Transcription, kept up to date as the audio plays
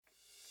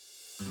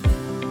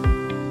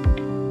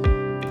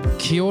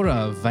Kia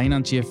ora,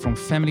 Vainant here from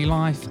Family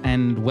Life,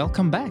 and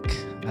welcome back.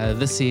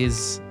 This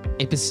is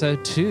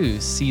episode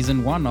 2,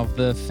 season 1 of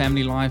the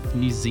Family Life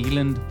New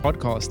Zealand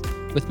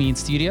podcast. With me in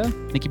studio,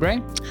 Nikki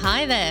Bray.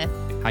 Hi there.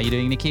 How you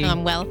doing, Nikki?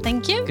 I'm well,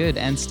 thank you. Good.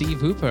 And Steve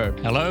Hooper.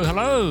 Hello,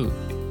 hello.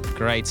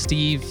 Great.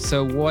 Steve,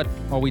 so what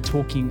are we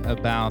talking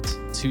about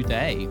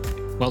today?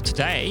 Well,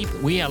 today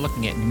we are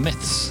looking at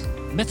myths.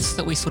 Myths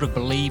that we sort of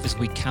believe as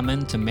we come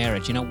into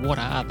marriage. You know, what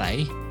are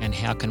they and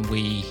how can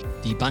we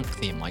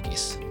debunk them, I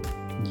guess?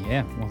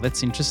 Yeah, well,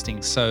 that's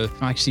interesting. So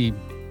I actually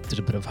did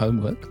a bit of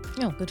homework.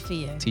 Oh, good for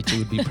you. Teacher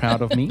would be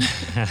proud of me.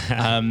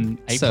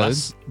 A+.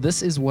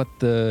 This is what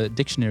the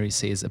dictionary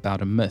says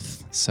about a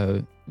myth.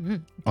 So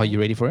are you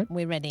ready for it?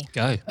 We're ready.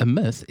 Go. A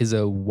myth is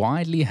a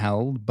widely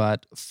held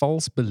but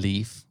false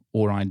belief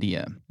or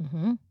idea.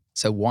 Mm-hmm.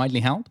 So widely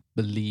held,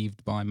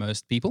 believed by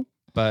most people,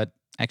 but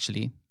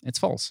actually it's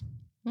false.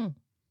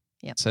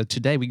 Yep. So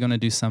today we're going to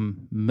do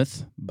some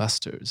myth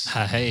busters.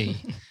 Hey.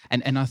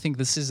 And I think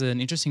this is an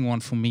interesting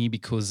one for me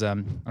because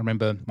I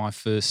remember my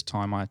first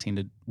time I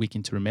attended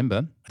Weekend to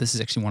Remember. This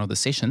is actually one of the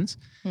sessions.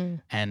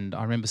 And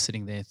I remember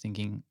sitting there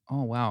thinking,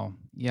 oh, wow,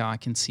 yeah, I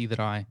can see that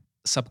I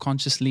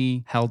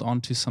subconsciously held on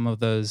to some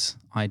of those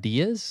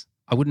ideas.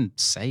 I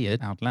wouldn't say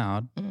it out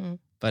loud,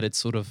 but it's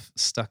sort of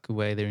stuck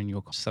away there in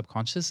your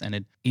subconscious and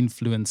it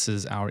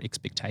influences our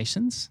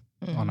expectations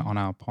on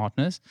our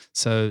partners.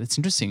 So it's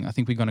interesting. I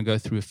think we're going to go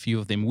through a few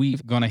of them.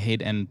 We've gone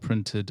ahead and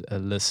printed a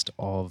list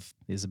of,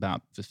 there's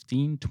about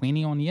 15,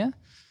 20 on here.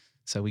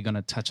 So we're going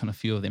to touch on a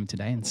few of them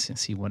today and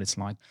see what it's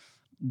like.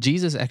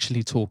 Jesus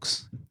actually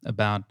talks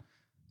about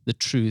the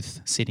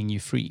truth setting you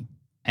free.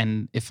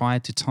 And if I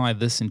had to tie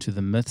this into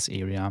the myths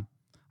area,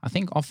 I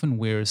think often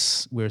we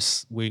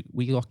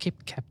are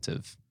kept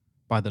captive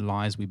by the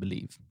lies we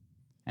believe.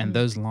 And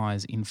those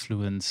lies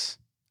influence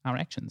our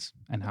actions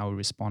and how we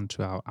respond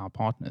to our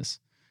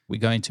partners. We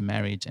go into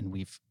marriage and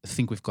we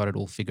think we've got it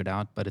all figured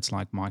out, but it's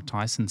like Mike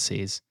Tyson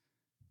says,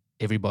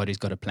 everybody's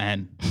got a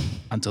plan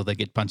until they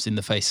get punched in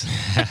the face.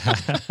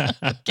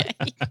 Okay.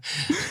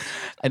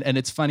 And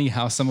it's funny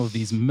how some of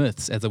these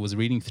myths, as I was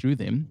reading through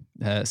them,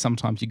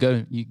 sometimes you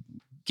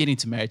get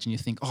into marriage and you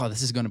think, oh,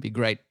 this is going to be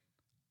great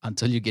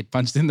until you get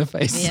punched in the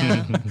face.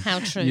 Yeah, how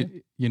true.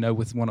 you know,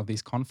 with one of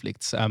these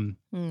conflicts.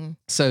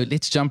 So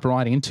let's jump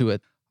right into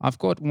it. I've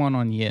got one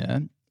on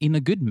here. In a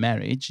good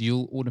marriage,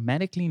 you'll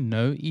automatically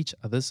know each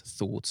other's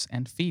thoughts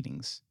and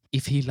feelings.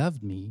 If he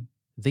loved me,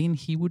 then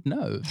he would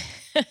know.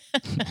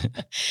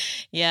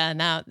 Yeah,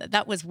 now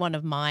that was one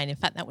of mine. In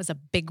fact, that was a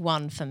big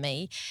one for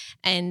me.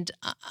 And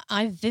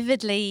I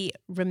vividly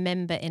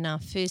remember in our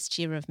first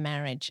year of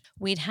marriage,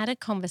 we'd had a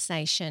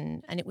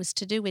conversation and it was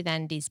to do with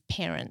Andy's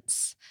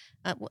parents.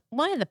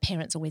 Why are the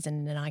parents always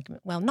in an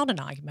argument? Well, not an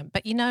argument,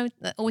 but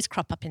they always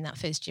crop up in that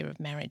first year of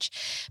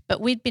marriage.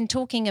 But we'd been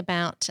talking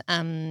about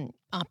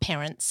our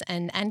parents,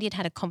 and Andy had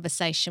had a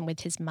conversation with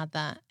his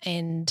mother,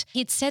 and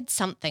he'd said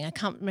something. I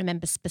can't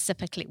remember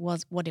specifically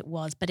what it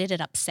was, but it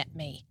had upset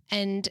me.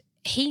 And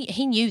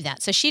he knew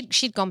that. So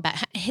she'd gone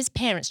back. His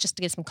parents, just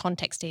to give some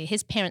context here,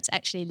 his parents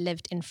actually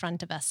lived in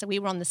front of us. So we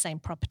were on the same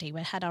property.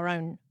 We had our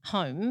own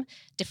home,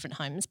 different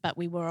homes, but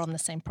we were on the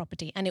same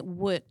property, and it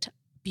worked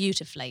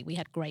beautifully. We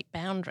had great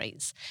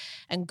boundaries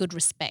and good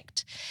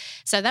respect.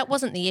 So that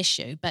wasn't the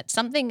issue, but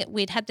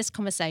we'd had this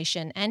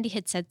conversation. Andy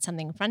had said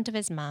something in front of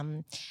his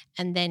mum,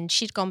 and then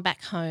she'd gone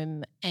back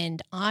home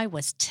and I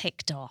was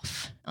ticked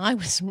off. I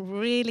was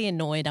really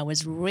annoyed. I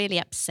was really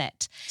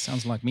upset.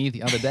 Sounds like me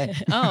the other day.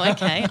 Oh,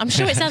 okay. I'm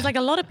sure it sounds like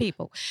a lot of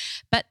people.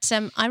 But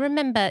I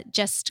remember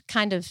just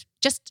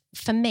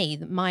for me,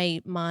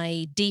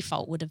 my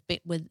default would have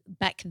been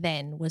back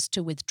then was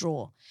to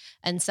withdraw.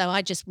 And so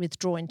I just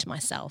withdraw into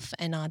myself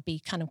and I'd be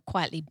kind of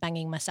quietly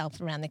banging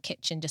myself around the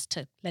kitchen just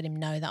to let him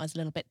know that I was a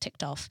little bit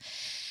ticked off.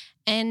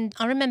 And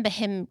I remember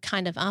him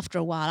kind of after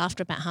a while,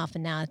 after about half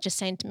an hour, just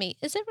saying to me,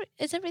 "Is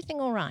everything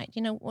all right?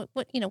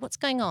 What's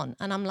going on?"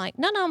 And I'm like,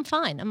 "No, I'm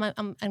fine."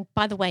 And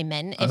by the way,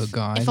 men,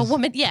 if a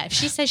woman, if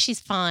she says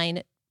she's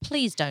fine,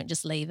 please don't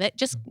just leave it.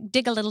 Just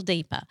dig a little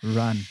deeper.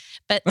 Run.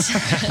 But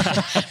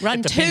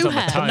run to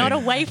her, not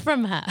away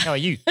from her. How are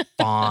you?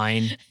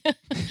 Fine.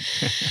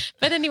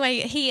 But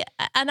anyway,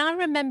 I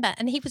remember,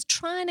 and he was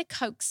trying to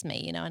coax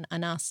me,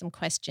 and ask some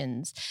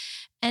questions.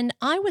 And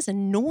I was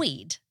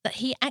annoyed that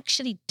he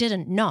actually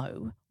didn't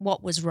know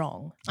what was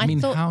wrong. I mean,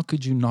 how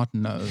could you not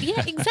know?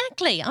 Yeah,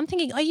 exactly. I'm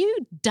thinking, are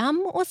you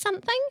dumb or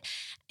something?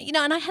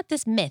 And I had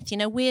this myth,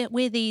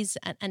 we're these,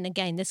 and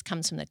again, this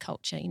comes from the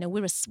culture,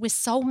 we're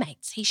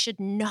soulmates. He should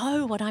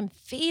know what I'm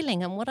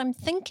feeling and what I'm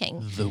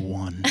thinking. The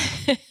one.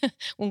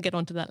 We'll get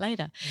onto that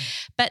later.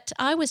 But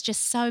I was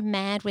just so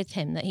mad with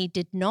him that he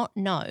did not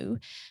know,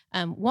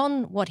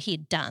 one, what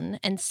he'd done,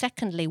 and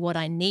secondly, what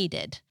I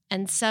needed.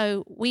 And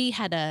so we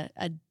had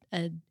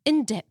an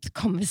in-depth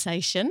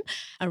conversation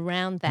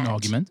around that. An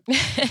argument.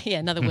 Yeah,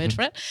 another word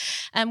for it.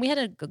 And we had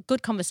a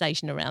good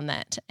conversation around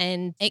that.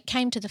 And it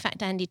came to the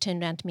fact Andy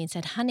turned around to me and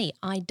said, "Honey,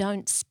 I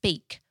don't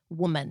speak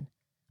woman.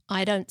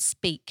 I don't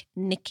speak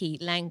Nikki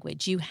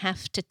language. You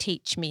have to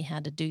teach me how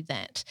to do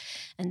that.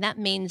 And that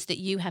means that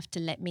you have to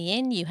let me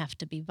in. You have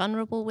to be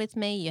vulnerable with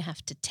me. You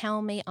have to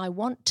tell me. I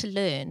want to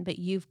learn, but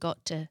you've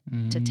got to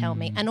tell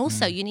me. And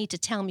also you need to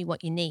tell me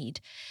what you need.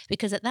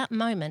 Because at that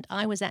moment,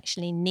 I was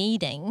actually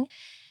needing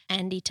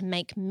Andy to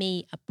make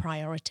me a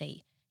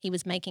priority. He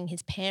was making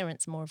his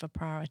parents more of a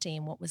priority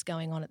in what was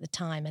going on at the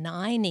time. And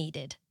I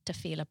needed to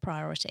feel a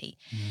priority.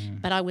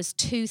 But I was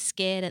too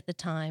scared at the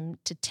time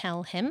to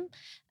tell him.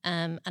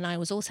 And I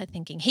was also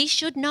thinking, he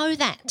should know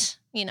that,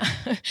 you know.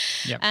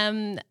 Yep.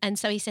 And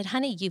so he said,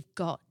 honey, you've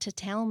got to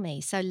tell me.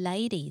 So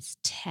ladies,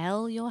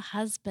 tell your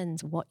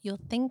husbands what you're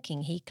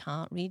thinking. He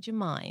can't read your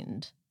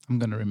mind. I'm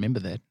going to remember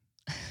that.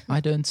 I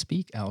don't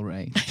speak Al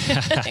Ray.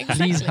 Exactly.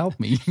 Please help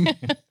me.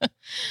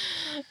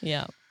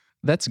 Yeah.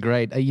 That's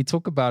great. You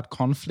talk about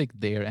conflict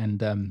there,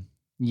 and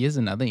here's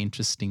another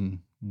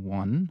interesting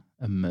one,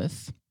 a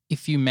myth.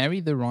 If you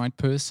marry the right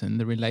person,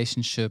 the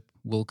relationship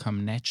will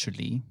come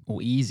naturally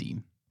or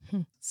easy.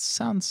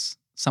 Sounds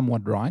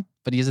somewhat right,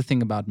 but here's the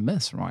thing about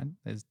myths, right?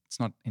 It's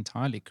not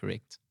entirely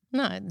correct.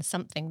 No, there's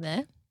something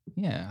there.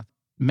 Yeah.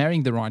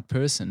 Marrying the right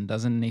person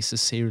doesn't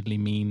necessarily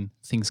mean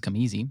things come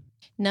easy.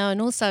 No,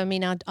 and also, I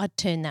mean, I'd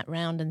turn that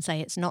round and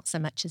say it's not so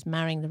much as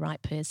marrying the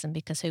right person,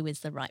 because who is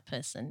the right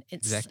person?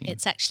 Exactly.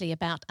 It's actually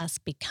about us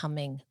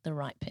becoming the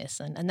right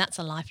person, and that's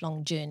a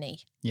lifelong journey.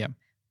 Yeah.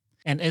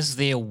 And is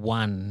there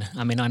one?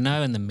 I mean, I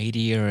know in the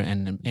media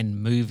and in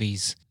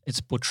movies,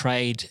 it's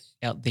portrayed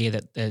out there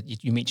that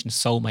you mentioned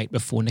soulmate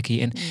before,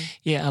 Nikki. And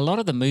yeah, a lot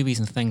of the movies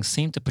and things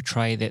seem to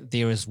portray that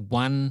there is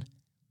one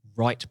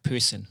right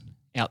person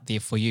out there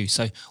for you.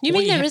 So You all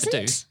mean you there have isn't?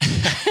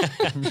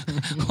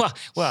 to do,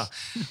 well,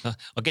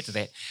 I'll get to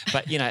that.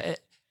 But, you know,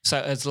 so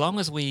as long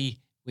as we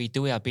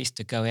do our best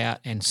to go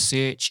out and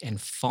search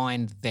and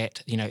find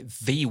that, you know,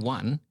 the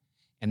one,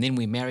 and then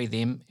we marry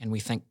them and we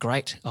think,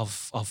 great,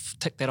 I've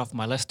ticked that off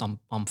my list,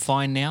 I'm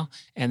fine now.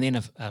 And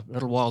then a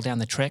little while down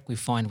the track, we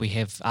find we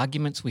have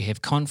arguments, we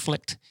have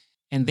conflict.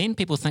 And then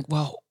people think,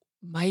 well,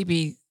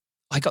 maybe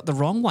I got the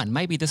wrong one.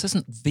 Maybe this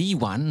isn't the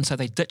one. So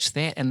they ditch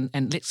that and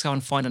let's go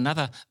and find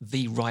another,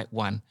 the right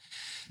one.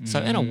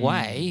 So in a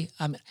way,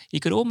 you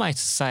could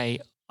almost say,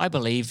 I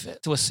believe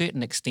to a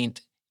certain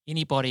extent,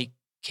 anybody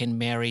can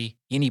marry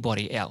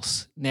anybody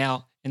else.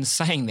 Now, in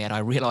saying that, I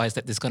realise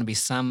that there's going to be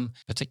some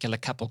particular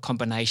couple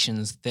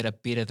combinations that are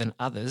better than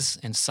others,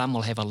 and some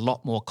will have a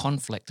lot more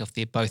conflict if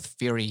they're both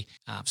very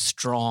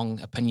strong,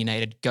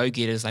 opinionated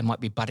go-getters. They might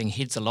be butting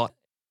heads a lot.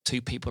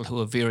 Two people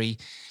who are very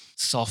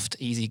soft,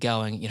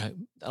 easygoing, you know,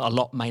 a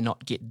lot may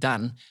not get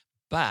done.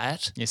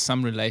 But yes,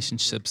 some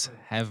relationships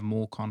have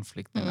more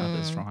conflict than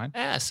others, right?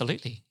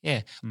 Absolutely,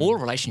 yeah. All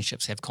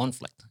relationships have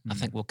conflict. I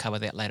think we'll cover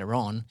that later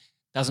on.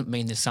 Doesn't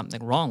mean there's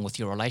something wrong with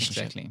your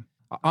relationship. Exactly.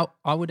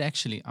 I would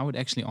actually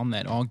on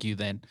that argue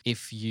that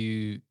if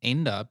you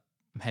end up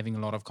having a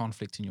lot of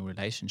conflict in your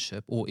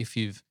relationship, or if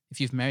you've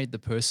married the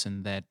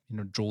person that, you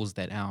know, draws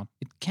that out,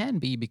 it can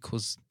be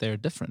because they're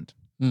different.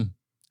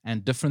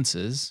 And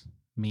differences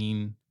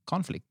mean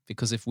conflict,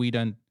 because if we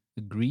don't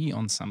agree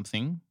on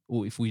something,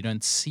 or if we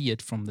don't see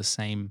it from the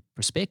same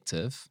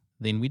perspective,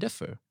 then we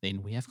differ,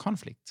 then we have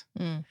conflict.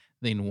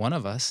 Then one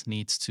of us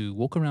needs to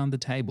walk around the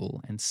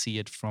table and see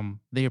it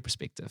from their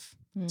perspective.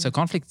 So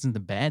conflict isn't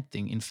a bad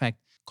thing. In fact,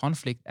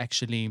 conflict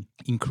actually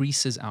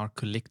increases our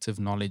collective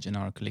knowledge and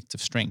our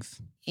collective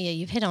strength. Yeah,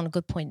 you've hit on a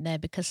good point there,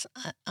 because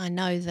I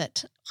know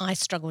that I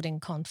struggled in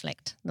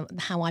conflict,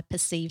 how I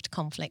perceived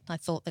conflict. I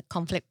thought that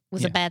conflict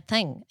was a bad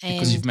thing. And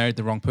Because you've married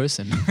the wrong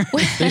person.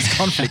 There's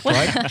conflict,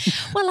 right?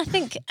 Well, I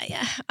think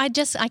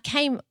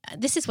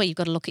this is where you've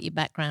got to look at your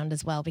background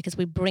as well, because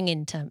we bring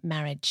into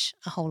marriage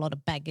a whole lot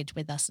of baggage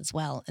with us as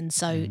well. And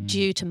so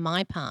due to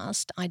my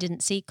past, I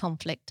didn't see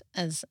conflict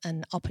as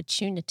an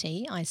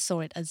opportunity. I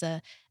saw it as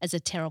a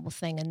terrible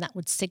thing, and that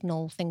would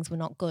signal things were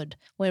not good.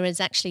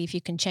 Whereas actually, if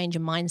you can change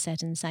your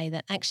mindset and say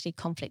that actually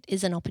conflict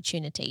is an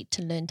opportunity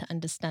to learn to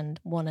understand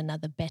one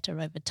another better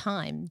over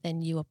time,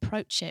 then you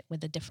approach it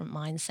with a different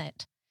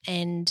mindset.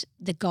 And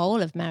the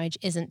goal of marriage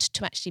isn't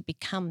to actually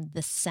become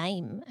the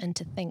same and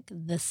to think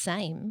the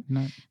same.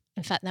 No.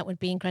 In fact, that would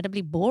be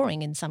incredibly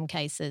boring in some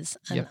cases.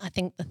 And I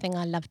think the thing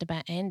I loved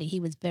about Andy, he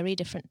was very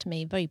different to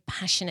me, very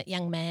passionate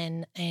young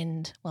man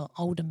and, well,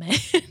 older man.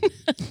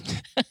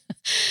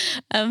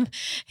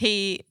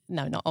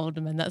 Not older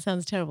man, that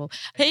sounds terrible.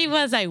 He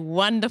was a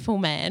wonderful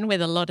man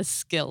with a lot of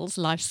skills,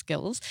 life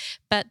skills,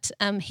 but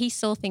he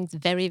saw things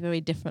very,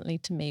 very differently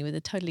to me, with a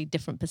totally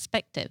different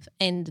perspective.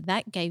 And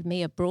that gave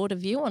me a broader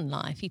view on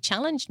life. He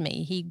challenged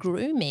me, he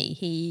grew me,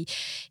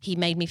 he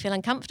made me feel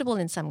uncomfortable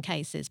in some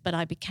cases, but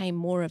I became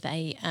more of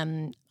a,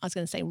 I was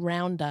going to say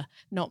rounder,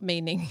 not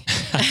meaning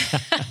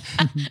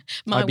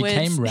I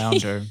became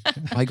rounder.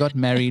 I got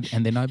married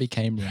and then I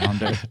became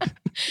rounder.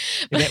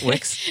 That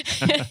works.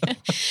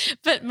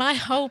 But my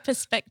whole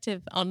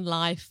perspective on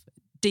life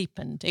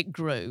deepened, it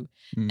grew.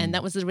 And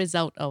that was the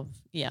result of,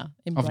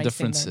 embracing of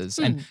differences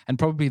and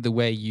probably the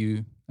way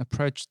you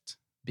approached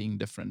being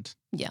different.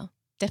 Yeah.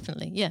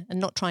 definitely. Yeah. And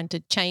not trying to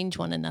change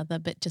one another,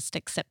 but just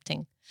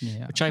accepting.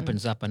 Yeah. Which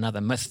opens up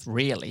another myth,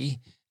 really,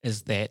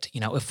 is that,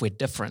 if we're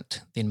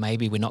different, then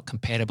maybe we're not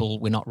compatible,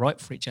 we're not right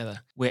for each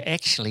other. Where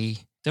actually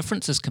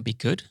differences can be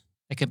good.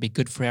 It can be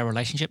good for our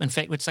relationship. In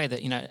fact, we'd say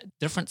that,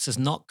 difference is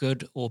not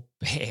good or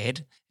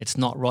bad. It's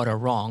not right or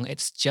wrong.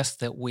 It's just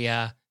that we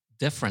are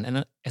different.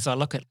 And as I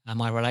look at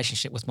my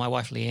relationship with my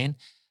wife, Leanne,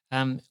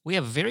 we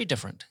are very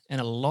different in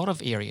a lot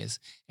of areas.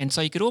 And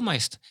so you could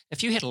almost,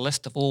 if you had a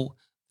list of all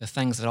the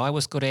things that I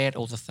was good at,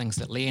 all the things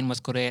that Leanne was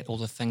good at, all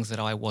the things that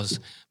I was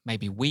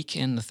maybe weak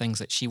in, the things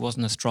that she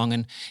wasn't as strong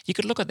in, you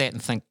could look at that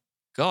and think,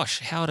 gosh,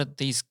 how did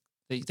these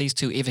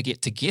two ever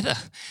get together?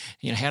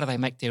 How do they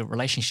make their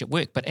relationship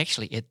work? But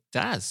actually it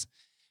does,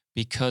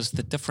 because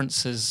the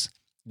differences,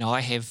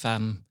 I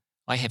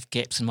have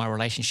gaps in my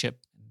relationship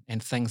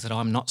and things that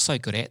I'm not so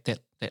good at that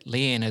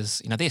Leanne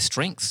is, they're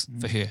strengths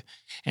for her.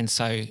 And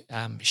so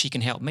she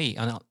can help me.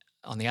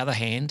 On the other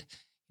hand,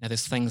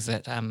 there's things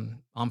that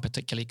I'm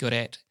particularly good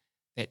at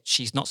that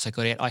she's not so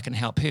good at. I can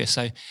help her.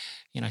 So,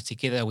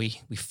 together we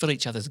fill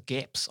each other's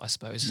gaps, I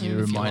suppose. You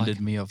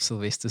reminded me of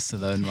Sylvester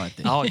Stallone right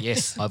there. Oh,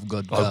 yes. I've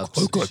got gaps.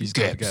 I've got She's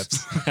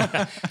gaps. got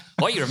gaps.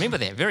 Oh, you remember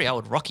that very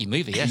old Rocky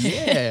movie, yes?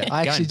 Yeah,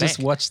 I actually just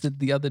back. watched it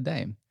the other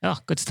day. Oh,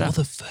 good For stuff.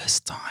 the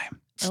first time.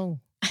 Oh,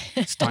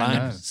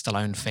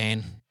 Stallone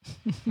fan.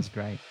 It's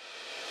great.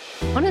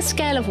 On a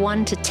scale of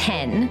 1 to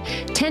 10,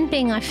 10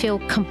 being I feel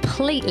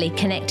completely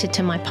connected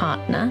to my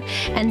partner,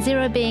 and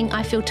 0 being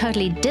I feel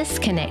totally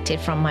disconnected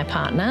from my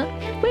partner,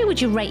 where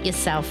would you rate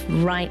yourself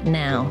right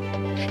now?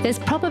 There's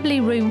probably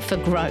room for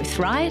growth,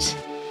 right?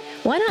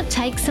 Why not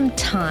take some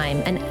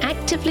time and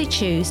actively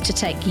choose to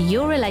take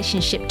your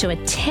relationship to a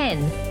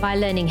 10 by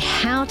learning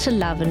how to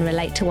love and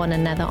relate to one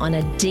another on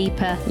a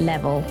deeper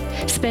level?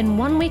 Spend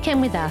one weekend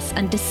with us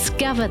and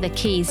discover the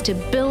keys to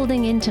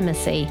building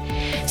intimacy,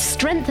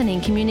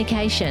 strengthening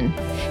communication,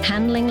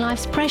 handling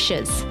life's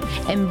pressures,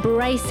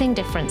 embracing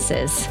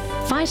differences,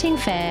 fighting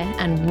fair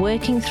and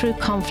working through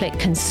conflict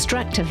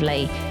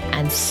constructively,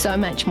 and so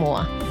much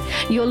more.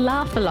 You'll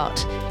laugh a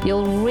lot,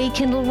 you'll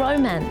rekindle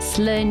romance,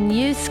 learn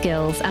new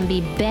skills, and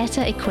be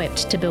better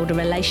equipped to build a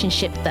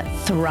relationship that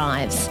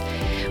thrives.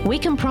 We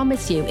can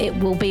promise you it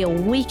will be a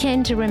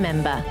weekend to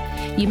remember.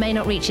 You may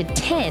not reach a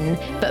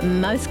 10, but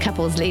most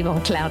couples leave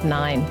on cloud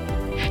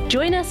 9.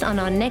 Join us on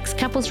our next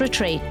couples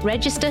retreat.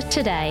 Register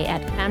today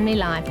at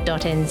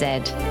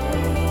familylife.nz.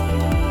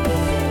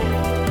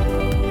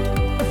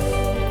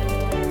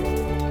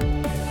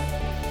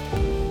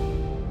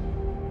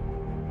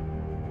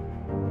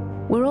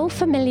 We're all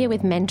familiar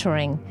with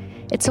mentoring.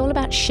 It's all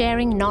about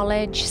sharing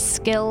knowledge,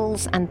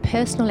 skills, and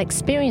personal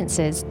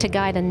experiences to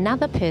guide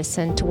another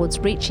person towards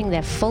reaching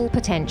their full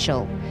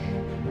potential.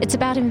 It's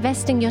about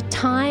investing your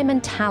time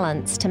and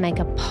talents to make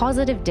a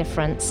positive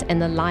difference in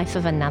the life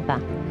of another.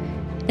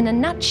 In a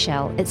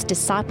nutshell, it's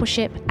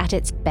discipleship at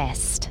its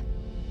best.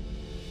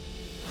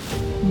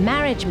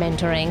 Marriage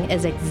mentoring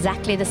is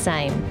exactly the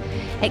same,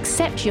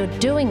 except you're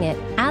doing it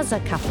as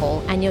a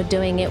couple and you're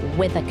doing it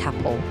with a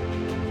couple.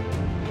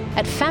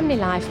 At Family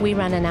Life, we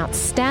run an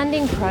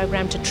outstanding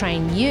program to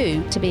train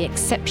you to be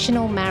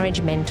exceptional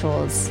marriage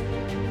mentors.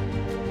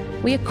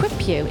 We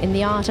equip you in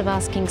the art of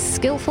asking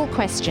skillful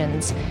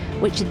questions,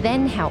 which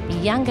then help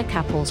younger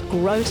couples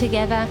grow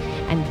together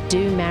and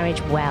do marriage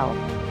well.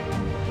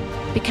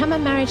 Become a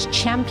marriage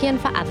champion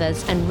for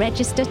others and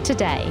register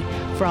today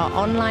for our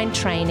online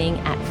training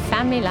at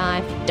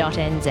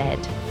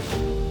familylife.nz.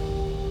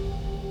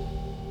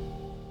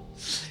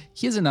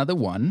 Here's another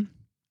one.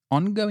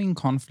 Ongoing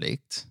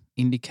conflict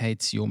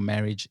indicates your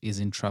marriage is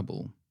in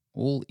trouble.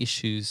 All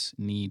issues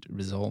need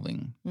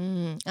resolving.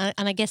 And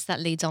I guess that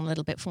leads on a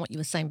little bit from what you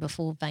were saying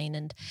before,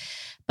 Vane.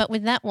 But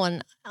with that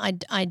one,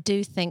 I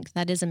do think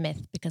that is a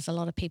myth, because a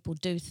lot of people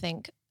do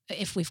think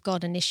if we've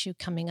got an issue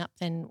coming up,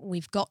 then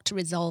we've got to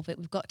resolve it.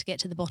 We've got to get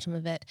to the bottom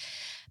of it.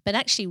 But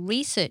actually,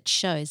 research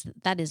shows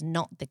that that is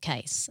not the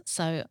case.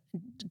 So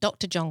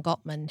Dr. John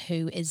Gottman,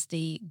 who is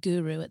the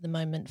guru at the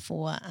moment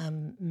for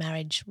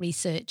marriage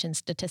research and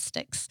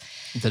statistics.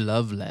 The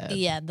Love Lab.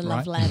 Yeah, the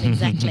Love right? Lab,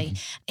 exactly.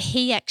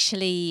 He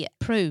actually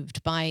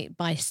proved by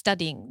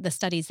studying the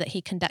studies that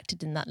he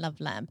conducted in that Love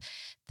Lab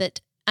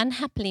that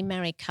unhappily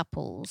married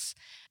couples,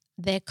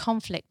 their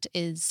conflict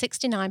is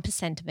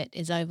 69% of it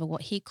is over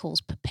what he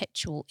calls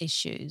perpetual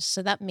issues.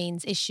 So that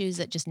means issues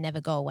that just never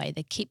go away.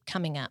 They keep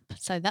coming up.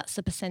 So that's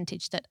the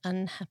percentage that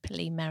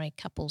unhappily married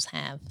couples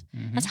have.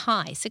 Mm-hmm. That's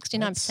high,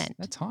 69%.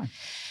 That's high.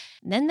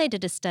 Then they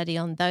did a study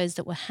on those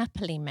that were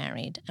happily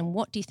married. And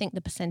what do you think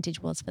the percentage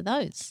was for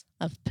those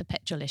of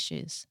perpetual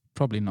issues?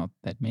 Probably not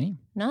that many.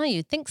 No,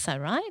 you'd think so,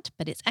 right?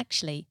 But it's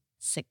actually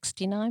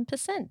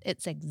 69%.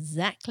 It's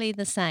exactly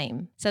the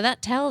same. So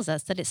that tells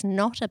us that it's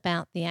not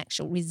about the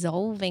actual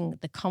resolving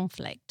the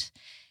conflict.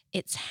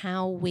 It's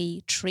how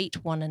we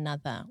treat one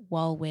another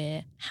while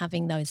we're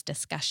having those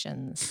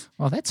discussions.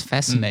 Well, that's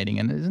fascinating.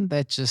 And isn't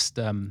that just,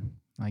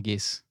 I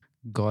guess,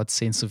 God's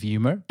sense of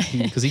humor?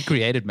 Because he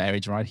created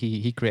marriage, right?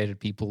 He created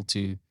people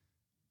to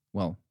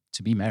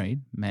be married,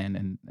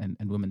 man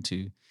and woman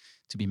to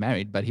be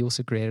married, but he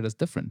also created us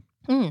different.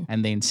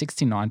 And then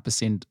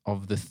 69%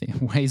 of the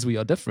ways we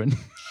are different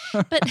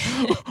But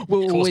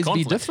will Cause always be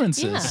conflict.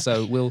 differences. Yeah.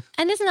 So we'll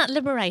And isn't that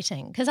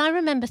liberating? Because I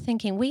remember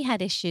thinking we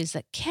had issues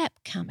that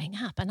kept coming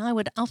up, and I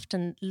would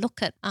often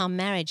look at our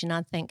marriage and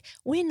I'd think,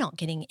 we're not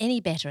getting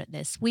any better at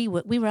this. We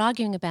were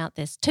arguing about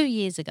this 2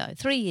 years ago,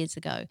 3 years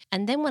ago.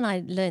 And then when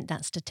I learned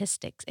that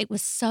statistics, it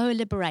was so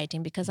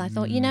liberating because I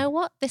thought, you know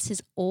what? This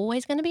is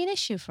always going to be an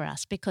issue for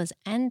us because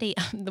Andy,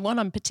 the one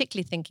I'm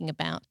particularly thinking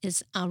about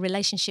is our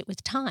relationship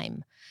with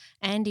time.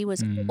 Andy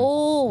was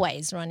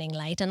always running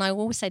late. And I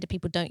always say to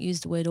people, don't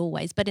use the word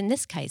always. But in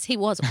this case, he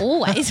was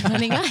always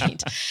running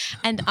late.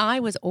 And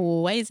I was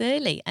always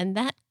early. And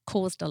that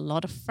caused a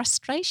lot of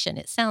frustration.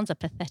 It sounds a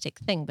pathetic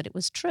thing, but it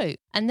was true.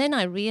 And then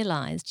I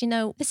realized,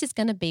 this is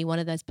going to be one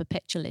of those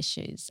perpetual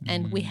issues.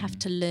 And we have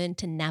to learn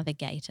to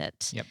navigate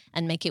it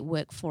and make it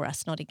work for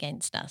us, not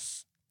against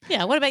us.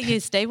 Yeah. What about you,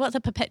 Steve? What's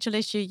a perpetual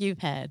issue you've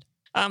had?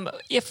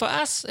 For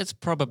us, it's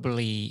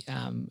probably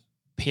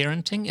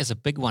parenting is a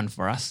big one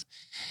for us.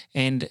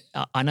 And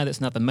I know that's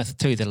another myth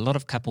too, that a lot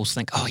of couples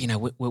think,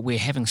 we're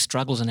having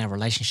struggles in our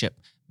relationship.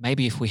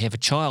 Maybe if we have a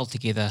child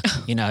together,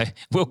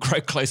 we'll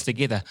grow close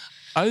together.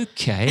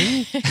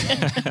 Okay.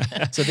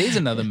 So there's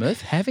another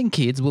myth. Having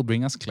kids will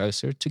bring us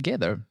closer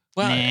together.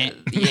 Well,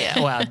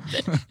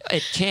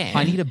 it can.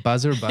 I need a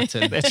buzzer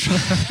button. That's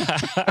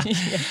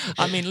right.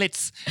 I mean,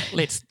 let's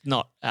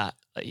not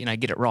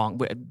get it wrong.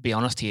 Be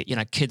honest here.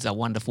 Kids are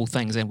wonderful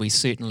things, and we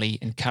certainly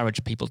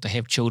encourage people to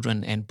have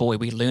children. And boy,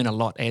 we learn a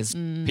lot as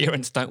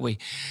parents, don't we?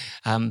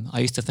 I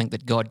used to think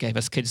that God gave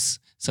us kids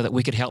so that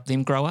we could help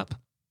them grow up.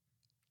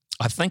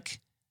 I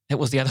think it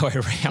was the other way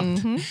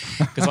around,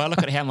 because I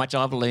look at how much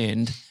I've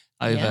learned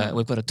over.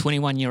 We've got a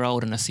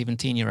 21-year-old and a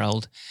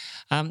 17-year-old.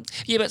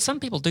 But some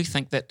people do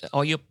think that,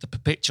 the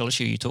perpetual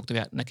issue you talked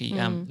about, Nikki,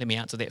 let me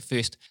answer that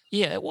first.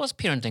 Yeah, it was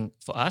parenting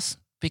for us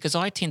because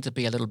I tend to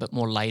be a little bit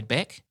more laid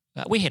back.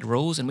 We had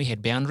rules and we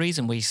had boundaries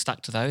and we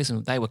stuck to those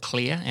and they were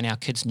clear and our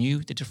kids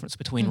knew the difference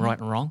between right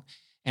and wrong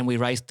and we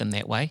raised them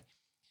that way.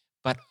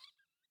 But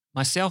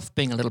myself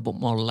being a little bit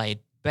more laid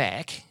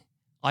back,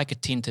 I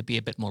could tend to be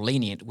a bit more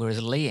lenient, whereas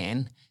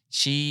Leanne,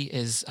 she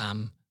is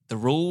the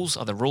rules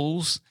are the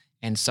rules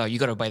and so you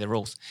got to obey the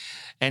rules.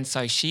 And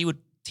so she would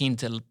tend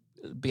to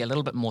be a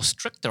little bit more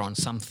stricter on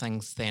some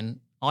things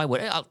than I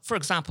would. For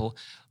example,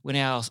 when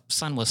our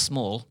son was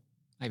small,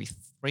 maybe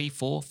 3,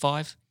 4,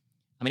 5,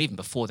 even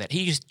before that,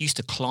 he used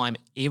to climb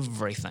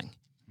everything.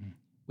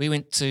 We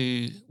went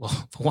to,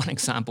 for one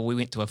example, we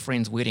went to a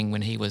friend's wedding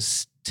when he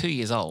was 2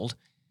 years old.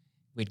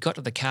 We'd got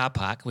to the car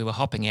park, we were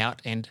hopping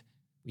out and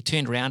we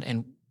turned around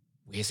and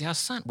where's our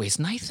son? Where's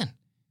Nathan?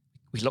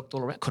 We looked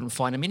all around, couldn't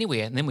find him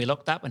anywhere. And then we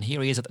looked up and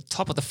here he is at the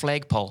top of the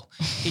flagpole.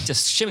 He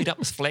just shimmied up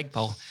this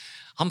flagpole.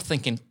 I'm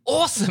thinking,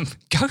 awesome,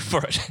 go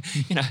for it.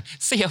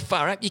 See how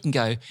far up you can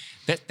go.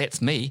 That's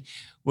me.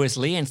 Whereas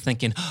Leanne's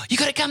thinking, you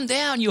got to come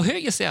down, you'll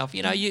hurt yourself,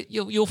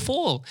 you'll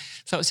fall.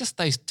 So it's just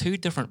those two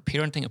different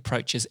parenting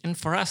approaches. And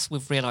for us,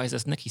 we've realised,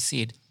 as Nikki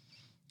said,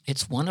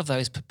 it's one of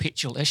those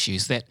perpetual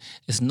issues that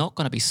is not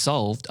going to be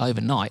solved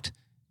overnight,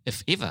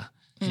 if ever.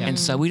 And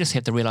so we just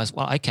have to realise,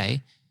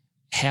 okay,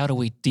 how do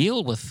we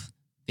deal with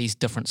these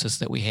differences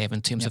that we have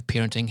in terms of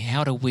parenting?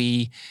 How do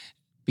we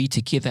be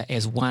together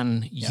as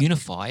one,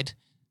 unified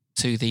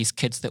to these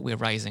kids that we're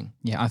raising?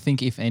 Yeah, I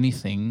think if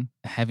anything,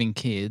 having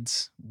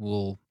kids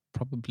will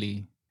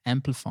probably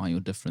amplify your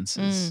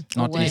differences,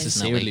 not always.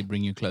 necessarily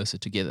bring you closer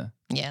together.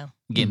 Yeah.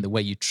 Again, the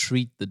way you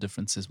treat the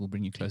differences will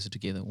bring you closer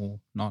together or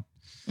not.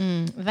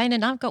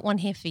 Vaynan, I've got one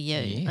here for you.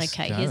 Yes,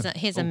 okay, go.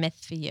 here's a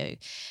myth for you.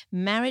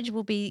 Marriage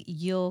will be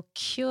your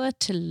cure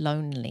to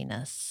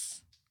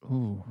loneliness.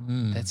 Ooh,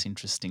 that's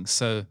interesting.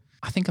 So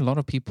I think a lot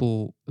of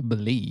people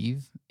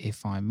believe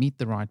if I meet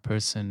the right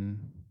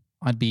person,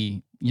 I'd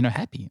be,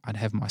 happy. I'd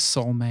have my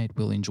soulmate.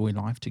 We'll enjoy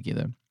life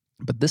together.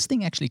 But this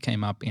thing actually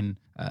came up in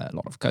a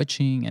lot of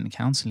coaching and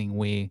counseling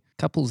where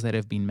couples that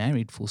have been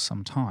married for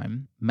some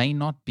time may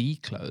not be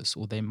close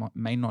or they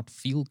may not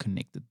feel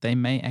connected. They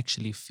may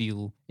actually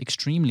feel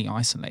extremely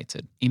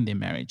isolated in their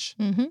marriage.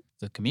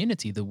 The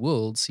community, the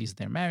world sees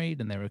they're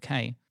married and they're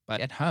okay. But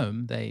at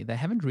home, they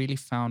haven't really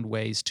found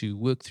ways to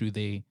work through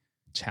their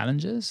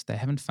challenges. They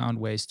haven't found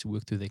ways to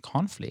work through their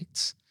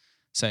conflicts.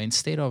 So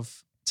instead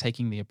of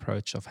taking the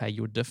approach of, hey,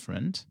 you're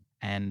different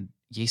and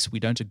yes, we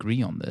don't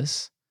agree on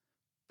this,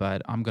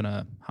 but I'm going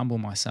to humble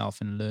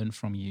myself and learn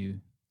from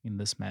you in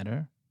this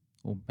matter,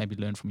 or maybe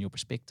learn from your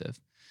perspective.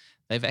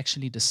 They've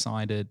actually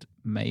decided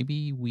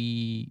maybe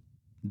we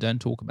don't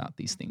talk about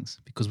these things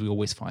because we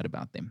always fight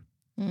about them.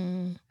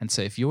 And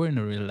so if you're in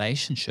a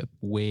relationship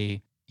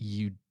where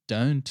you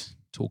don't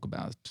talk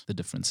about the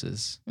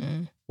differences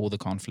or the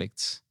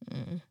conflicts,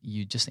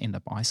 you just end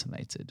up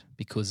isolated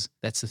because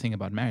that's the thing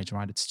about marriage,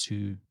 right? It's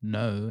to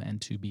know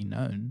and to be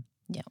known.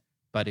 Yeah.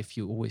 But if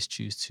you always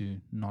choose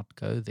to not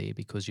go there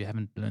because you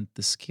haven't learned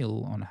the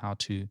skill on how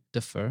to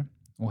differ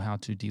or how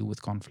to deal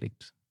with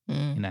conflict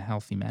in a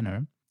healthy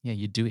manner,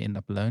 you do end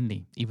up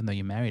lonely, even though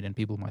you're married. And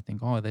people might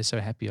think, oh, they're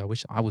so happy. I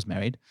wish I was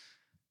married.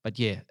 But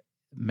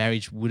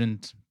marriage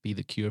wouldn't be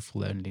the cure for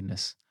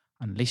loneliness.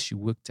 unless you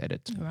worked at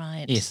it.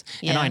 Right. Yes.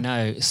 Yeah. And I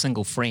know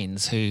single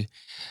friends who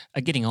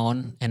are getting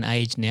on in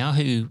age now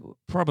who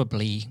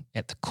probably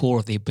at the core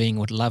of their being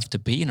would love to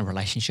be in a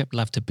relationship,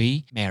 love to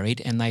be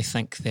married. And they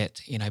think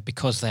that,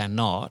 because they are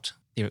not,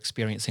 they're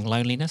experiencing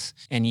loneliness.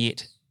 And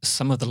yet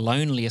some of the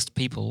loneliest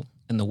people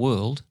in the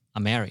world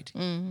are married.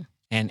 Mm.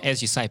 And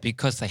as you say,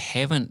 because they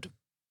haven't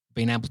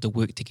been able to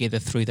work together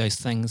through those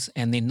things,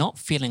 and they're not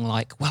feeling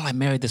like, well, I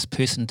married this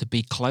person to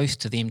be close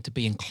to them, to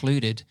be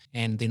included,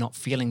 and they're not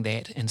feeling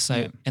that. And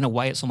so in a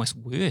way, it's almost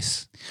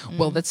worse.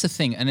 Well, that's the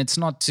thing. And it's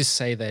not to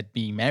say that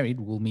being married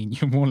will mean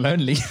you're more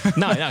lonely.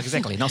 No,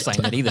 exactly. Not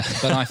saying that either.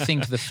 But I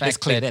think the Let's fact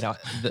clear that, that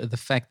out. the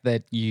fact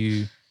that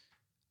you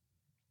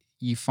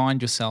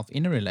find yourself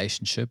in a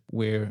relationship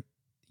where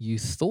you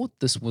thought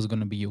this was going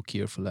to be your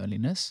cure for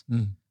loneliness,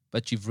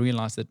 but you've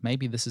realized that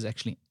maybe this is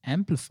actually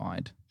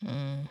amplified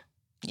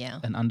Yeah.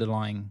 an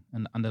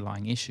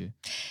underlying issue.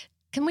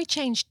 Can we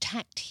change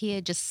tact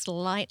here just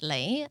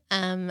slightly?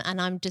 And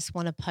I just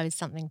want to pose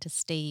something to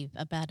Steve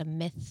about a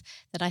myth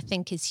that I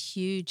think is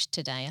huge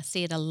today. I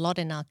see it a lot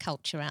in our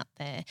culture out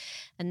there,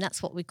 and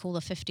that's what we call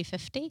the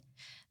 50-50.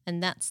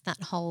 And that's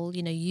that whole,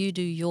 you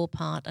do your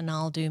part and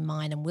I'll do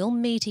mine, and we'll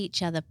meet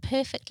each other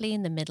perfectly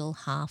in the middle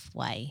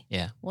halfway.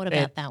 Yeah. What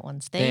about that one,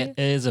 Steve? That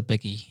is a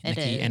biggie, It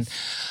Nikki. is. And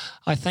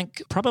I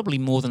think probably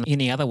more than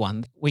any other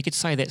one, we could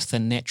say that's the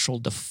natural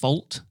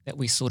default that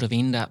we sort of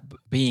end up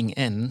being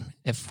in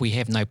if we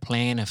have no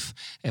plan,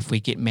 if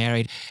we get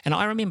married. And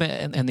I remember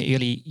in the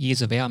early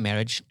years of our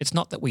marriage, it's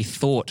not that we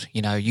thought,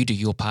 you do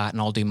your part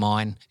and I'll do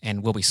mine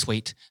and we'll be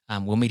sweet.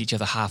 We'll meet each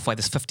other halfway,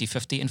 this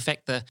 50-50. In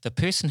fact, the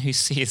person who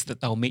says that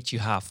they'll meet you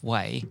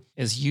halfway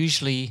is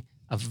usually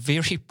a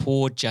very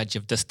poor judge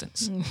of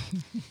distance.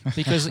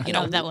 Because,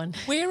 love that one.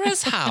 where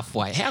is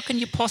halfway? How can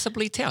you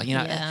possibly tell?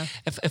 Yeah.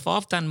 If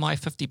I've done my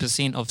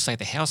 50% of, say,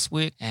 the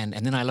housework, and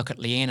then I look at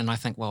Leanne and I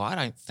think, well, I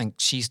don't think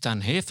she's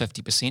done her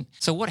 50%.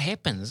 So what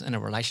happens in a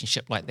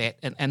relationship like that?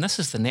 And this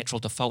is the natural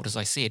default, as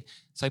I said.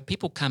 So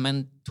people come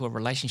into a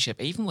relationship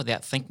even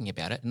without thinking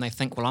about it, and they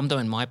think, well, I'm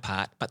doing my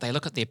part, but they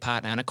look at their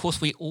partner. And of course,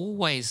 we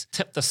always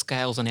tip the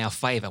scales in our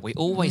favor. We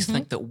always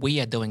think that we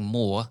are doing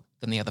more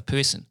than the other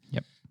person.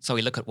 Yep. So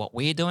we look at what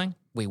we're doing,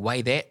 we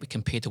weigh that, we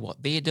compare to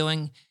what they're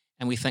doing,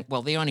 and we think,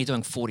 well, they're only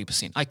doing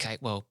 40%. Okay,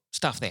 well,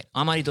 stuff that.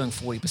 I'm only doing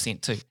 40%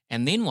 too.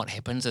 And then what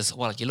happens is,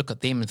 well, you look at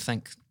them and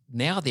think,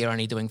 now they're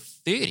only doing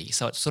 30.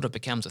 So it sort of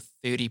becomes a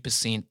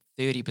 30%,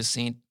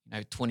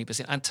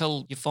 20%,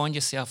 until you find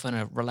yourself in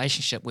a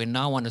relationship where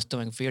no one is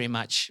doing very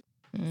much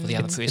for the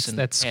other person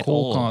It's that at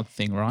all. scorecard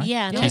thing, right?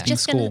 Yeah, and Yeah.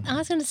 I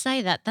was going to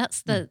say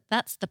that's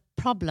the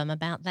problem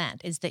about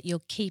that, is that you're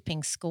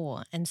keeping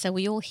score. And so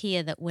we all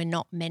hear that we're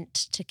not meant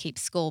to keep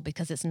score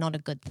because it's not a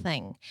good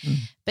thing.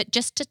 But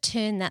just to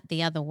turn that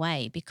the other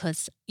way,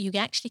 because you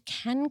actually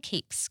can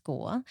keep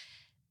score,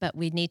 but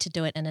we need to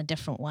do it in a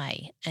different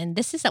way. And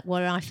this is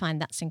where I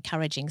find that's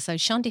encouraging. So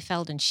Shanti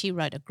Feldon, she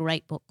wrote a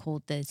great book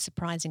called The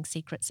Surprising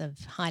Secrets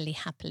of Highly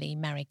Happily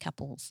Married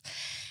Couples.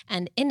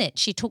 And in it,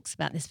 she talks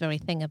about this very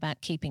thing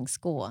about keeping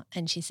score.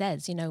 And she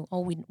says,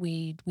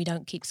 we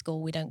don't keep score,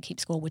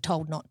 we're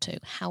told not to.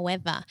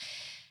 However,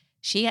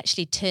 she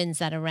actually turns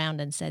that around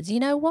and says,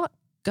 you know what?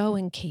 Go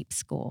and keep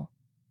score.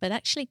 But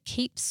actually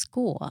keep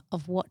score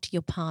of what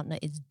your partner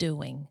is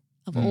doing,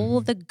 of all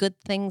the good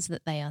things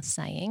that they are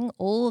saying,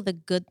 all the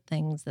good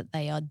things that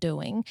they are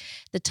doing,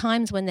 the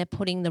times when they're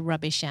putting the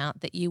rubbish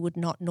out that you would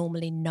not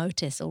normally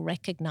notice or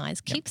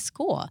recognize. Keep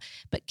score,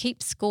 but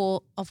keep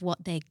score of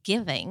what they're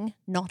giving,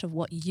 not of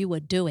what you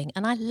are doing.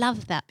 And I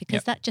love that,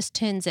 because that just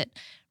turns it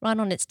right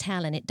on its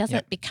tail, and it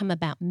doesn't become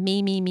about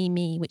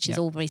me, which is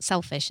all very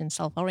selfish and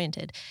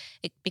self-oriented.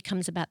 It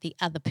becomes about the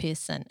other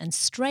person. And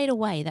straight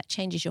away that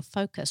changes your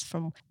focus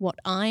from what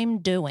I'm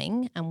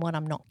doing and what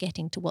I'm not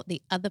getting to what the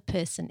other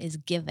person is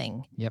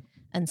giving. Yep.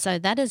 And so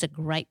that is a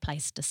great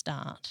place to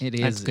start. It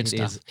That's is. good It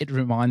stuff. is. It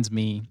reminds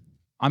me,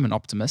 I'm an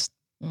optimist.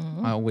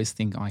 I always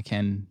think I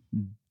can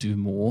do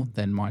more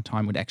than my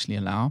time would actually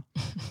allow.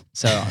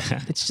 So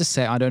let's just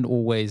say I don't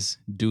always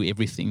do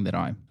everything that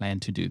I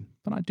plan to do,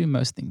 but I do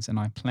most things, and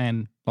I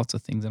plan lots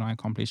of things and I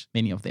accomplish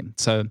many of them.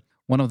 So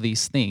one of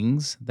these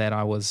things that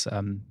I was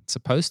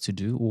supposed to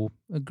do or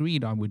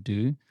agreed I would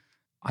do,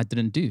 I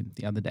didn't do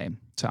the other day.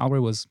 So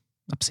Alra was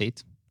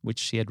upset, which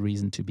she had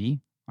reason to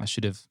be. I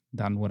should have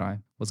done what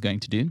I was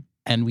going to do.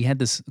 And we had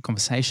this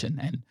conversation,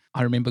 and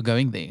I remember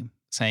going there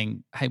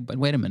saying, hey, but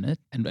wait a minute.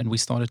 And we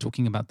started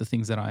talking about the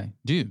things that I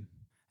do.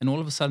 And all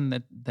of a sudden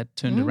that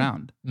turned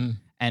around.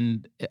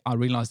 And I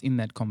realized in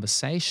that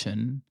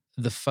conversation,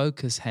 the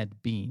focus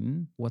had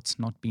been what's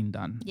not been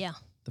done. Yeah.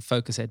 The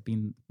focus had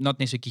been not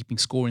necessarily keeping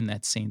score in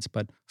that sense,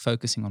 but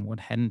focusing on what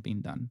hadn't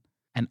been done.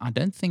 And I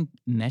don't think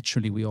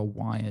naturally we are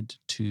wired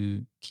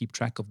to keep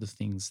track of the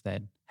things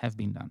that have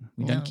been done.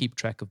 We don't keep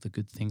track of the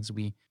good things.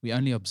 We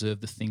only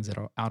observe the things that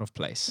are out of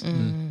place.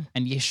 And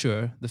yes,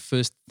 sure, the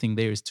first thing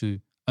there is to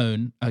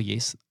own, oh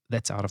yes,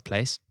 that's out of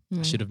place.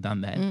 I should have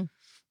done that.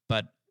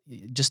 But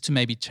just to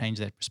maybe change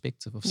that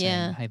perspective of saying,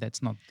 Yeah. hey,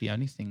 that's not the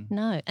only thing.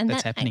 No, and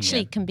That's that happening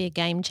actually here. can be a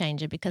game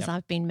changer because Yep.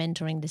 I've been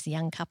mentoring this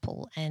young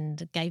couple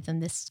and gave them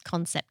this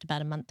concept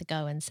about a month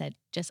ago and said,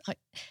 just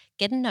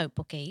get a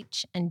notebook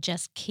each and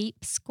just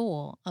keep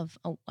score of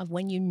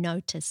when you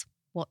notice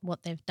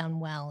what they've done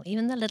well.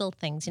 Even the little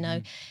things,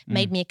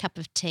 made me a cup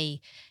of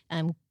tea,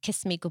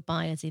 kissed me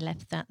goodbye as he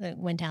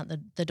went out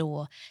the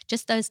door.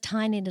 Just those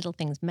tiny little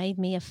things gave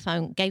me a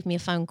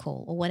phone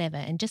call or whatever,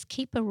 and just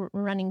keep a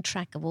running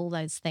track of all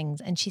those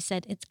things. And she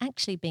said, it's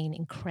actually been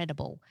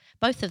incredible.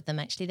 Both of them,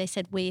 actually, they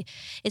said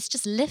it's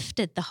just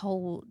lifted the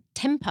whole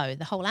tempo,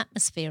 the whole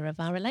atmosphere of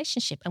our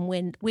relationship. And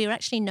we're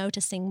actually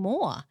noticing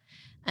more.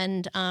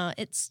 And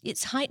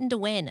it's heightened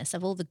awareness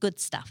of all the good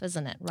stuff,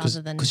 isn't it?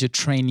 Rather than because you're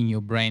training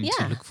your brain to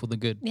Yeah. look for the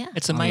good. yeah,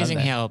 It's I love amazing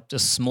that. how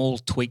just small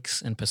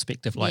tweaks in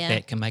perspective like Yeah.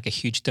 that can make a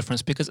huge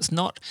difference, because it's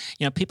not,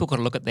 people got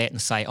to look at that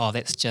and say, oh,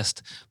 that's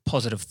just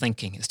positive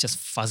thinking. It's just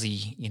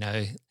fuzzy,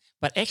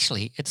 but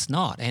actually it's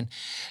not. And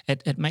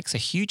it makes a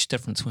huge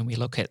difference when we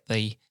look at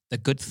the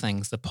good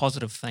things, the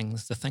positive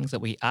things, the things that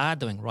we are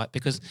doing right,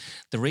 because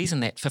the reason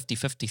that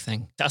 50-50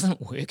 thing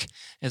doesn't work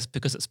is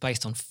because it's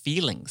based on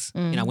feelings.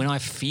 When I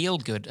feel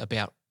good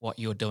about what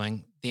you're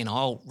doing, then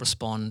I'll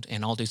respond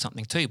and I'll do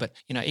something too. But,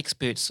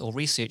 experts or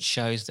research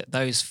shows that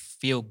those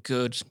feel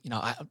good,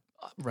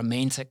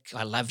 romantic,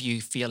 I love you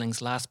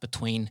feelings last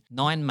between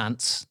 9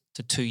 months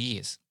to 2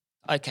 years.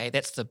 Okay,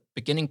 that's the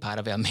beginning part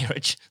of our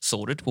marriage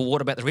sorted. Well,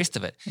 what about the rest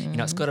of it?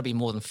 It's got to be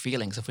more than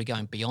feelings if we're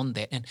going beyond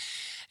that. And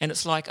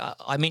it's like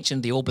I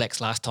mentioned the All Blacks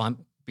last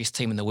time, best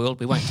team in the world.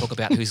 We won't talk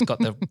about who's got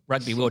the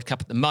Rugby World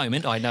Cup at the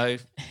moment. I know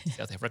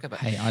South Africa, but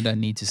Hey, I don't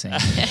need to say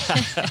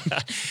anything.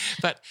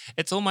 but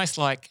it's almost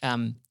like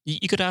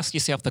you could ask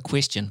yourself the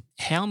question: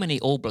 how many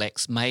All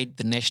Blacks made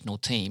the national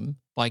team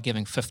by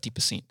giving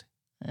 50%?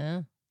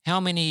 Yeah. How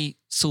many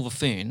Silver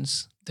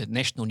Ferns, the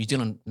national New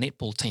Zealand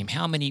netball team,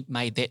 how many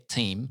made that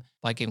team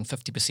by giving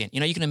 50%?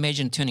 You can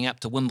imagine turning up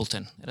to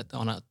Wimbledon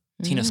on a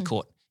tennis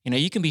court.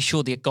 You can be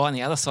sure the guy on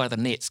the other side of the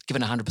net's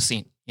given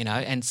 100%,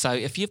 and so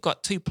if you've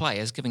got two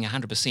players giving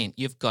 100%,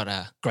 you've got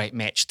a great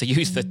match, to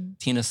use the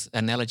tennis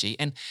analogy.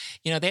 And,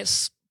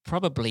 that's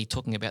probably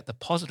talking about the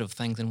positive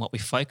things and what we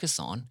focus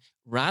on,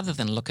 rather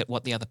than look at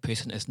what the other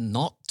person is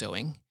not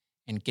doing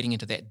and getting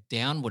into that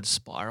downward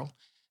spiral.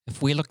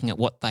 If we're looking at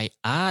what they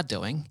are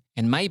doing,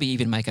 and maybe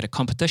even make it a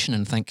competition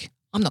and think,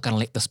 I'm not going to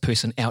let this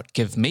person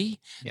outgive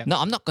me. Yep. No,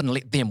 I'm not going to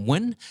let them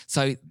win.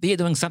 So they're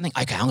doing something.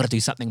 Okay, I'm going to do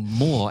something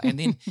more. And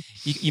then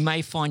you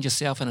may find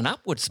yourself in an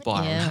upward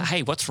spiral. Yeah.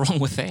 Hey, what's wrong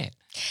with that?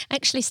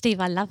 Actually, Steve,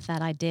 I love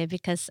that idea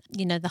because,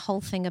 the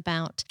whole thing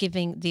about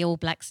giving the All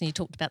Blacks, and you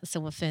talked about the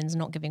Silver Ferns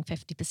not giving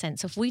 50%.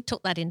 So if we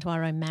took that into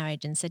our own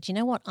marriage and said, you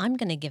know what, I'm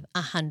going to give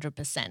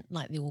 100%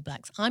 like the All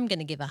Blacks. I'm going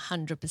to give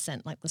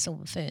 100% like the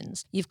Silver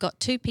Ferns. You've got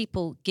two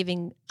people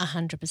giving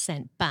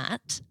 100%,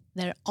 but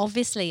there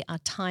obviously are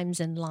times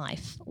in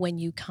life when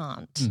you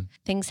can't.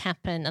 Things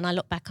happen, and I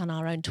look back on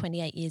our own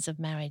 28 years of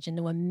marriage, and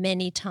there were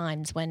many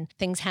times when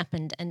things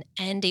happened and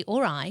Andy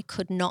or I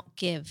could not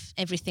give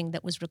everything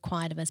that was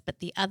required of us,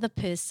 but the other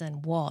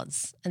person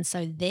was. And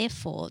so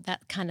therefore,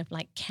 that kind of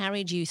like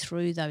carried you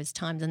through those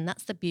times. And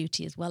that's the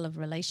beauty as well of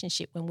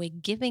relationship. When we're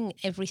giving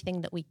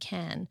everything that we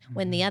can,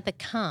 when the other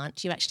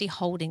can't, you're actually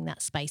holding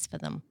that space for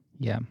them.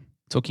 Yeah.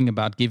 Talking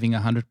about giving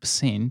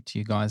 100%,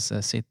 you guys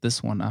set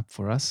this one up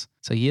for us.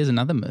 So here's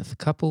another myth.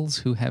 Couples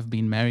who have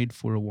been married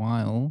for a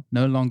while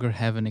no longer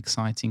have an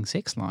exciting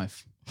sex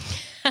life.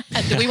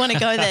 Do we want to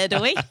go there, do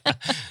we?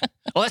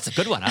 Oh, that's a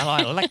good one.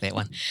 I like that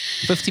one.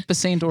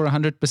 50% or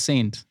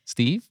 100%,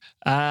 Steve?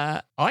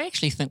 I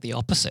actually think the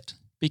opposite.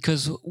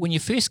 Because when you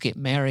first get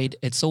married,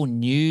 it's all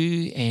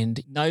new and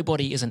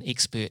nobody is an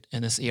expert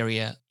in this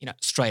area,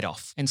 straight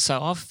off. And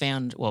so I've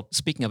found, well,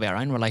 speaking of our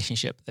own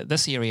relationship, that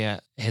this area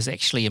has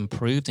actually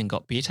improved and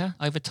got better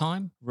over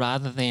time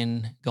rather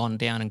than gone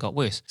down and got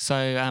worse.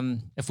 So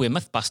if we're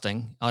myth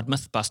busting, I'd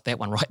myth bust that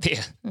one right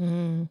there.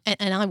 And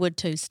I would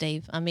too,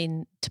 Steve. I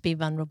mean, to be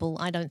vulnerable,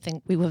 I don't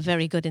think we were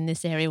very good in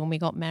this area when we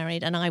got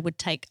married, and I would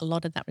take a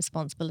lot of that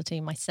responsibility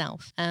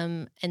myself.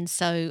 And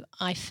so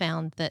I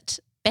found that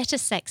better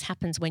sex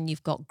happens when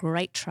you've got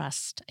great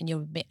trust and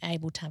you're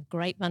able to have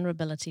great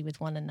vulnerability with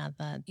one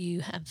another.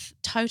 You have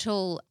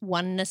total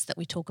oneness that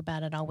we talk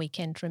about at our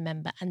weekend,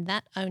 remember, and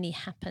that only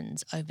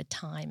happens over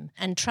time.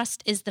 And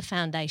trust is the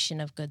foundation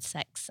of good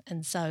sex.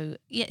 And so,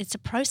 yeah, it's a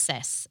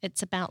process.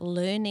 It's about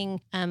learning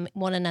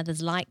one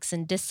another's likes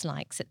and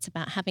dislikes. It's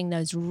about having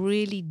those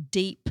really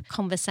deep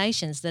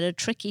conversations that are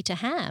tricky to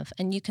have.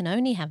 And you can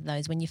only have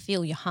those when you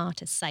feel your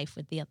heart is safe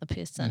with the other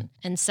person.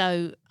 And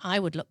so I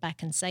would look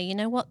back and say, you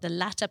know what, the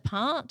latter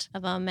part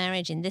of our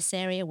marriage in this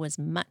area was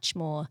much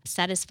more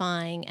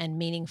satisfying and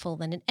meaningful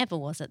than it ever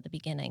was at the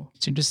beginning.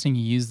 It's interesting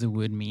you use the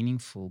word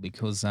meaningful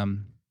because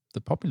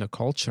the popular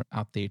culture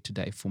out there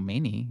today for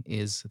many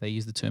is they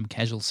use the term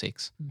casual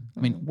sex. I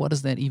mean, what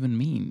does that even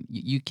mean?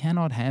 You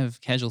cannot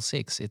have casual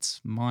sex.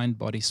 It's mind,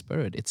 body,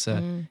 spirit.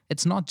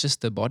 It's not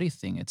just a body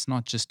thing. It's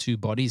not just two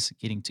bodies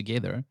getting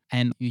together.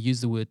 And you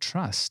use the word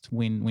trust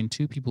when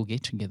two people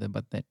get together,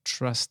 but that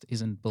trust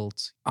isn't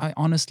built. I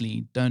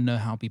honestly don't know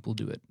how people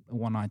do it. A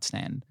one-night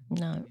stand.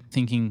 No.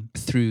 Thinking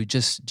through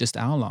just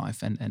our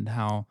life and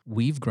how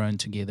we've grown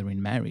together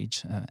in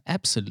marriage,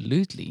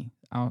 absolutely.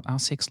 Our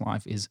sex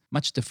life is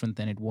much different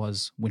than it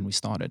was when we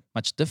started,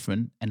 much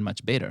different and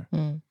much better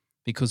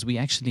because we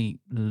actually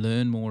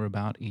learn more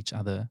about each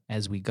other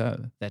as we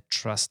go. That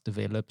trust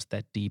develops,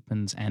 that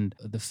deepens, and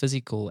the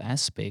physical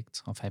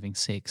aspect of having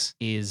sex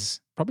is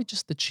probably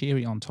just the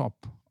cherry on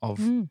top of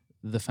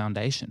the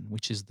foundation,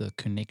 which is the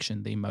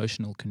connection, the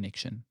emotional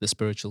connection, the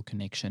spiritual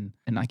connection.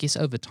 And I guess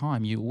over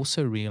time, you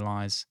also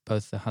realize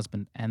both the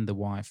husband and the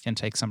wife can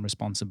take some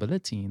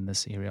responsibility in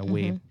this area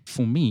where,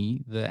 for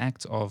me, the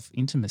act of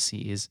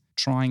intimacy is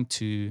trying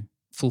to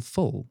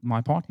fulfill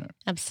my partner.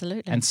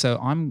 Absolutely. And so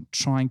I'm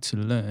trying to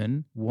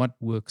learn what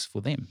works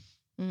for them.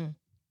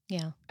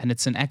 Yeah. And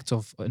it's an act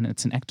of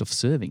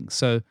serving.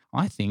 So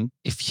I think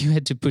if you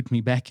had to put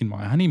me back in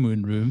my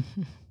honeymoon room,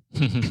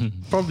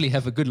 probably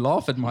have a good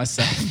laugh at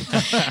myself.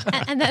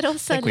 And that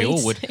also we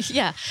all would.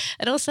 Yeah.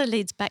 It also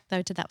leads back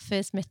though to that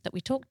first myth that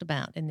we talked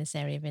about in this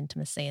area of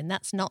intimacy. And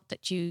that's not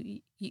that you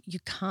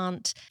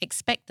can't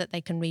expect that they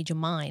can read your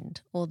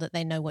mind or that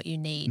they know what you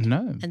need.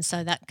 No. And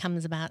so that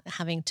comes about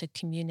having to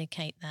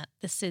communicate that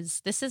this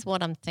is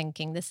what I'm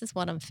thinking, this is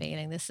what I'm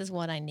feeling, this is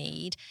what I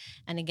need.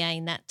 And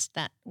again,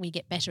 that we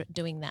get better at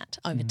doing that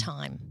over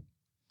time.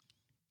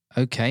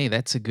 Okay,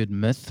 that's a good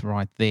myth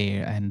right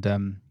there.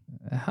 And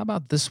how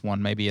about this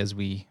one, maybe as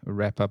we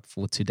wrap up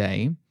for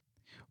today?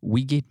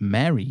 We get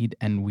married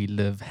and we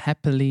live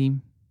happily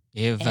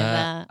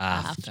ever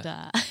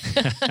after.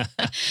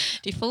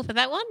 Do you fall for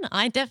that one?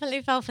 I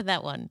definitely fell for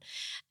that one.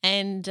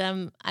 And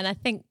I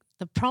think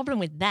the problem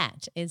with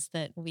that is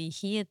that we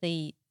hear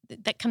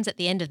that comes at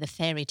the end of the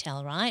fairy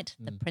tale, right?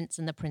 The prince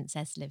and the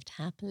princess lived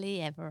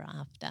happily ever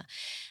after.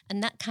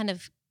 And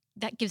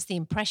that gives the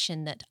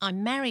impression that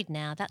I'm married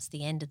now, that's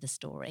the end of the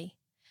story.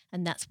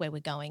 And that's where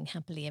we're going,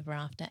 happily ever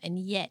after. And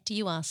yet,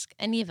 you ask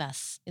any of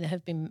us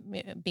have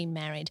been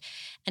married,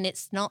 and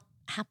it's not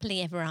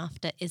happily ever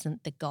after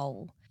isn't the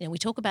goal. We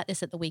talk about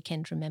this at the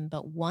weekend, remember,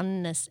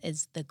 oneness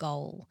is the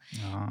goal.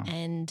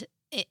 And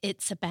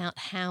it's about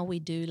how we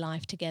do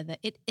life together.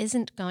 It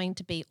isn't going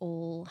to be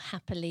all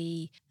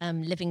happily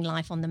living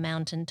life on the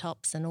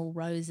mountaintops and all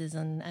roses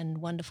and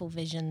wonderful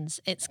visions.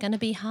 It's going to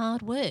be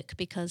hard work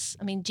because,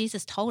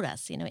 Jesus told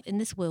us, in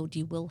this world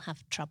you will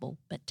have trouble,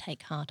 but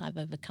take heart, I've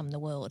overcome the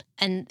world.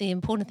 And the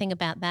important thing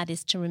about that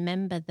is to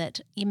remember that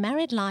your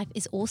married life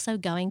is also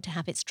going to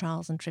have its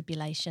trials and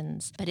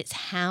tribulations, but it's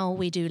how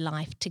we do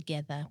life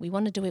together. We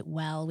want to do it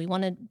well. We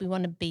want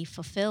to be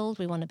fulfilled.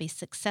 We want to be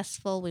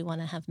successful. We want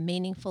to have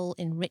meaningful,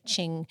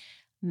 enriching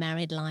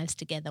married lives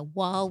together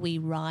while we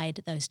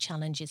ride those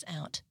challenges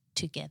out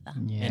together.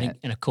 Yeah.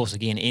 And of course,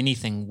 again,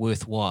 anything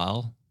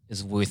worthwhile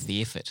is worth the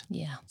effort.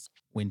 Yeah.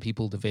 When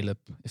people develop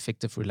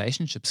effective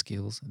relationship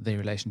skills, their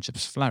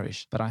relationships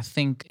flourish. But I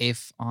think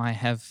if I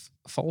have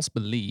false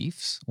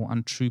beliefs or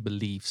untrue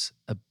beliefs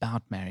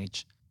about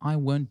marriage, I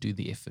won't do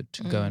the effort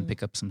to go and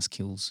pick up some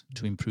skills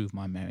to improve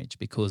my marriage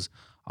because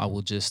I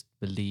will just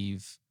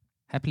believe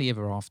happily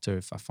ever after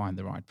if I find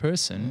the right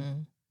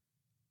person.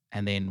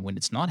 And then when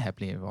it's not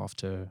happily ever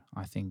after,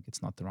 I think it's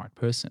not the right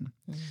person.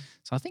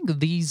 So I think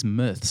these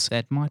myths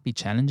that might be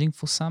challenging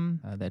for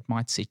some, that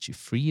might set you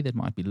free, that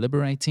might be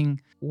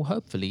liberating, or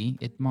hopefully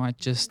it might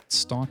just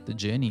start the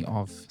journey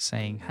of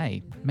saying,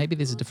 hey, maybe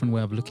there's a different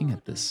way of looking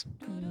at this.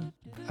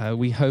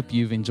 We hope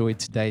you've enjoyed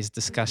today's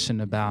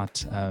discussion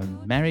about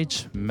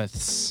marriage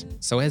myths.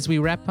 So as we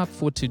wrap up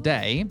for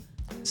today,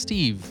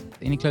 Steve,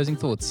 any closing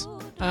thoughts?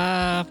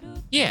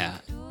 Yeah,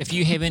 if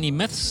you have any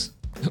myths,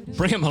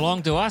 bring them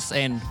along to us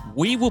and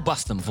we will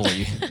bust them for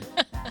you.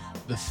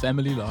 The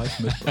Family Life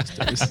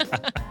Mythbusters.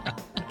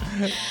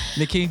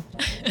 Nikki?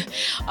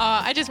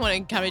 I just want to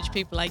encourage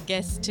people, I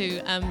guess,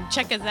 to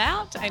check us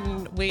out,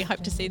 and we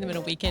hope to see them in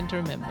a weekend to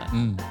remember.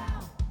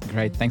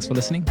 Great. Thanks for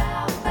listening.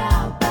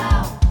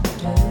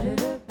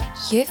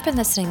 You've been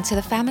listening to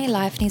the Family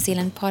Life New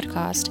Zealand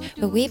podcast,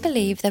 where we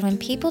believe that when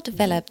people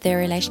develop their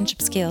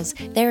relationship skills,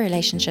 their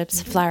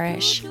relationships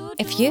flourish.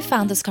 If you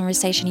found this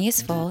conversation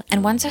useful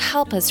and want to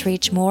help us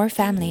reach more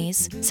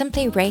families,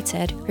 simply rate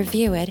it,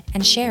 review it,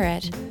 and share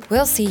it.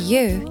 We'll see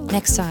you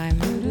next time.